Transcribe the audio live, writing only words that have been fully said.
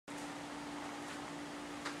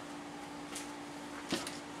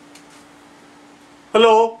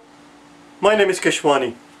Hello, my name is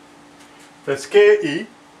Keshwani. That's Keshwani,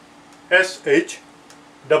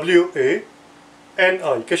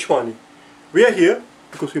 Keshwani. We are here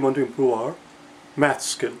because we want to improve our math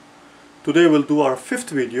skill. Today we'll do our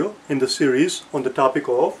 5th video in the series on the topic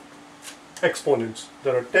of exponents.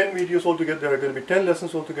 There are 10 videos altogether. There are going to be 10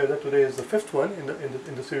 lessons altogether. Today is the 5th one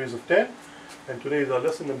in the series of 10, and today is our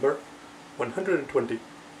lesson number 120.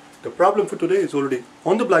 The problem for today is already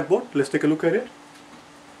on the blackboard. Let's take a look at it.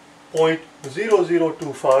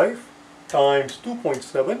 0.0025 times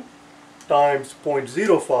 2.7 times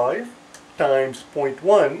 0.05 times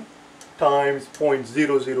 0.1 times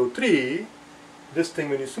 0.003. This thing,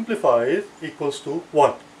 when you simplify it, equals to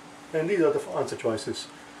 1. And these are the answer choices.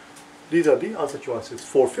 These are the answer choices: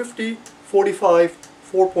 450, 45,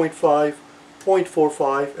 4.5,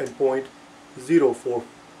 0.45 and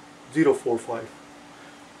 0.045.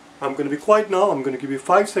 I'm going to be quiet now. I'm going to give you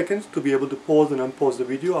 5 seconds to be able to pause and unpause the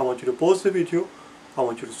video. I want you to pause the video. I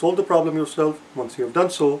want you to solve the problem yourself. Once you have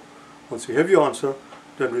done so, once you have your answer,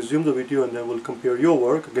 then resume the video and then we'll compare your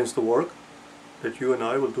work against the work that you and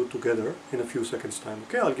I will do together in a few seconds time.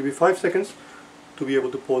 Okay, I'll give you 5 seconds to be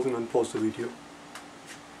able to pause and unpause the video.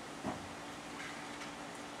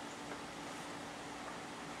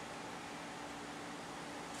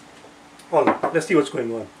 Alright, let's see what's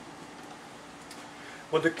going on.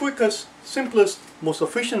 But the quickest, simplest, most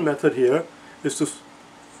efficient method here is to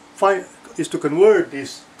convert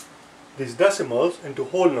these decimals into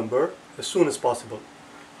whole number as soon as possible.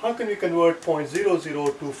 How can we convert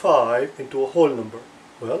 0.0025 into a whole number?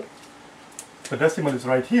 Well, the decimal is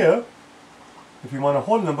right here. If you want a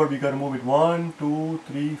whole number, we got to move it 1, 2,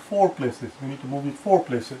 3, 4 places. We need to move it 4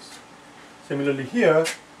 places. Similarly here,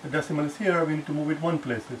 the decimal is here. We need to move it 1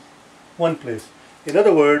 place. In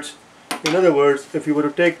other words, if you were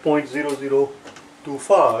to take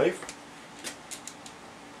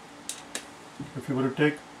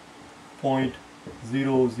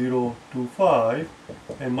 0.0025,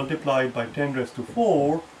 and multiply it by 10 raised to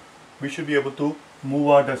 4, we should be able to move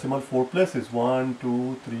our decimal 4 places. 1,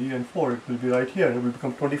 2, 3 and 4. It will be right here. It will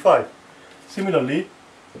become 25. Similarly,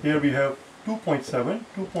 here we have 2.7.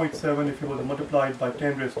 2.7, if you were to multiply it by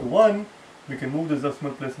 10 raised to 1, we can move the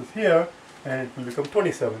decimal places here and it will become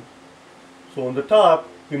 27. So on the top,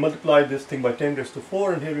 we multiply this thing by 10 raised to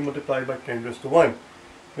 4, and here we multiply by 10 raised to 1.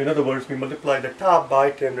 In other words, we multiply the top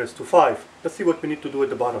by 10 raised to 5. Let's see what we need to do at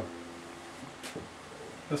the bottom.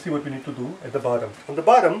 On the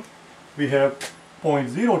bottom, we have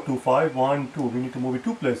 0.025, 1, 2. We need to move it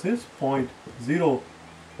 2 places.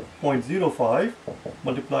 0.05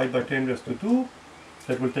 multiplied by 10 raised to 2.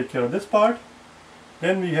 That will take care of this part.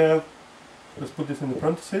 Then we have, let's put this in the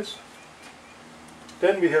parentheses.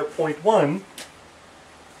 Then we have 0.1.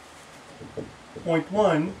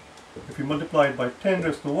 0.1, if you multiply it by 10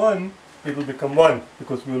 raised to 1, it will become 1,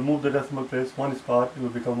 because we will move the decimal place 1 spot, it will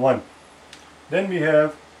become 1. Then we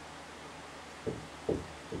have,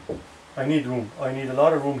 I need room. I need a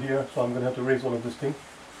lot of room here, so I'm going to have to raise all of this thing.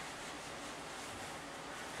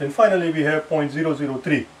 Then finally we have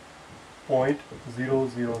 0.003.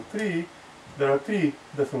 0.003, there are 3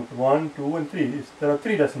 decimal, 1, 2 and 3. There are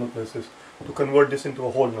 3 decimal places to convert this into a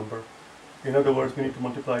whole number. In other words, we need to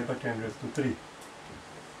multiply it by 10 raised to 3.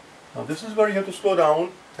 Now this is where you have to slow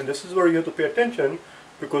down, and this is where you have to pay attention,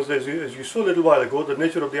 because as you saw a little while ago, the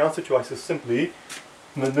nature of the answer choice is simply,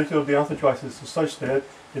 such that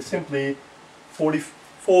it's simply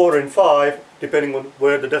 44 and 5 depending on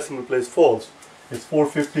where the decimal place falls. It's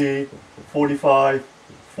 450, 45,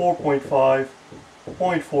 4.5,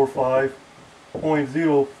 0.45,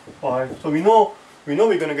 0.05. So we know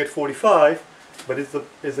we're going to get 45, but it's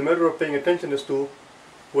a matter of paying attention as to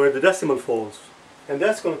where the decimal falls. And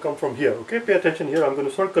that's going to come from here. Okay, pay attention here. I'm going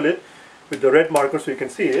to circle it with the red marker so you can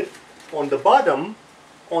see it. On the bottom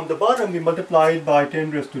we multiply it by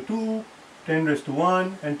 10 raised to 2, 10 raised to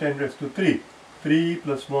 1 and 10 raised to 3. 3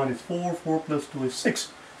 plus 1 is 4, 4 plus 2 is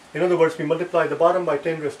 6. In other words, we multiply the bottom by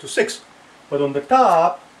 10 raised to 6. But on the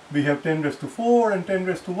top, we have 10 raised to 4 and 10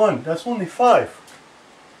 raised to 1. That's only 5.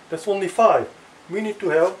 We need to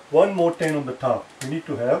have one more 10 on the top.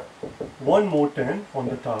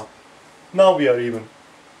 Now we are even.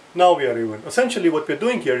 Essentially what we're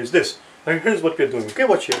doing here is this. And here's what we're doing. Okay,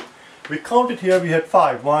 watch here. We counted here, we had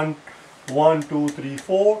 5. 1, 2, 3,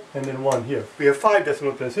 4, and then 1 here. We have 5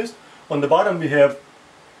 decimal places. On the bottom we have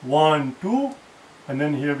 1, 2, and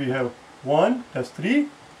then here we have 1, that's 3,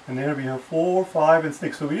 and here we have 4, 5, and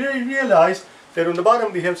 6. So we realize that on the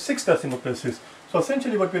bottom we have 6 decimal places. So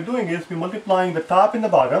essentially what we're doing is we're multiplying the top and the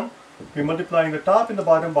bottom. We're multiplying the top and the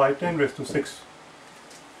bottom by 10 raised to 6.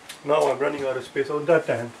 Now I'm running out of space on that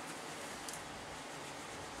end.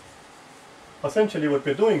 essentially what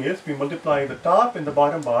we're doing is we multiply the top and the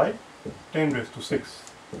bottom by 10 raised to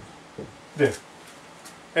 6. There.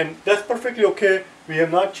 And that's perfectly okay. We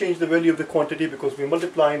have not changed the value of the quantity because we're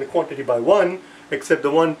multiplying the quantity by 1, except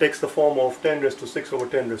the 1 takes the form of 10 raised to 6 over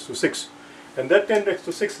 10 raised to 6. And that 10 raised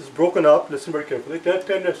to 6 is broken up, listen very carefully, that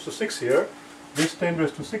 10 raised to 6 here, this 10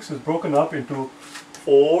 raised to 6 is broken up into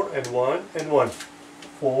 4 and 1 and 1.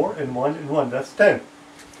 4 and 1 and 1, that's 10.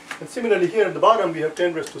 And similarly here at the bottom we have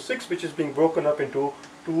 10 raised to 6, which is being broken up into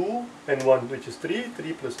 2 and 1, which is 3,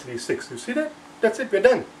 3 plus 3 is 6. You see that? That's it, we're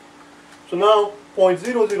done. So now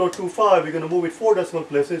 0.0025, we're going to move it 4 decimal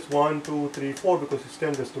places, 1, 2, 3, 4, because it's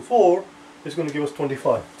 10 raised to 4, it's going to give us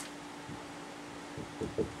 25.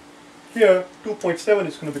 Here 2.7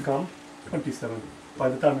 is going to become 27 by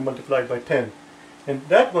the time we multiply it by 10. And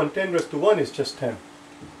that one, 10 raised to 1, is just 10.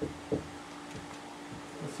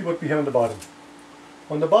 Let's see what we have on the bottom.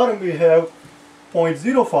 On the bottom we have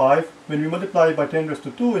 0.05. When we multiply it by 10 raised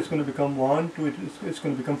to 2, it's going to become 1, 2, it's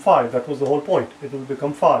going to become 5. That was the whole point. It will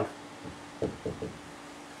become 5.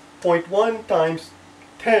 0.1 times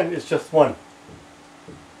 10 is just 1.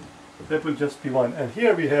 That will just be 1. And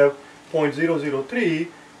here we have 0.003.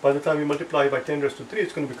 By the time we multiply by 10 raised to 3,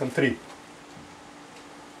 it's going to become 3.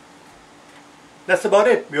 That's about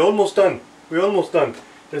it. We're almost done. We're almost done.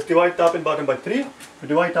 Let's divide top and bottom by 3. If we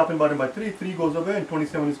divide top and bottom by 3, 3 goes away and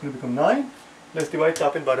 27 is going to become 9. Let's divide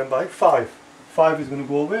top and bottom by 5. 5 is going to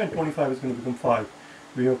go away and 25 is going to become 5.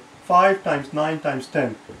 We have 5 times 9 times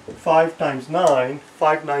 10. 5 times 9,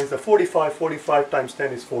 5 9s are 45. 45 times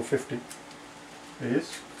 10 is 450.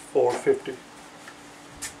 Is 450.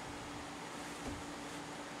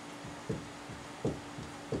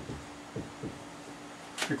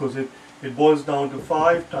 Because it boils down to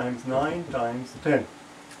 5 times 9 times 10.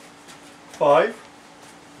 5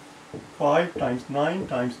 times 9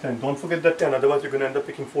 times 10. Don't forget that 10, otherwise you're going to end up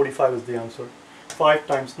picking 45 as the answer. 5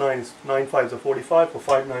 times 9 is 9 5s are 45, or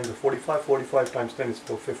 5 9s are 45, 45 times 10 is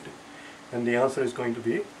 450. And the answer is going to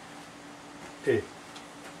be A.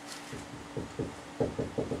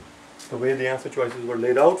 The way the answer choices were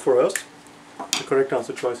laid out for us, the correct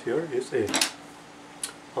answer choice here is A.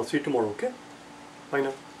 I'll see you tomorrow, okay? Bye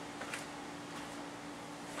now.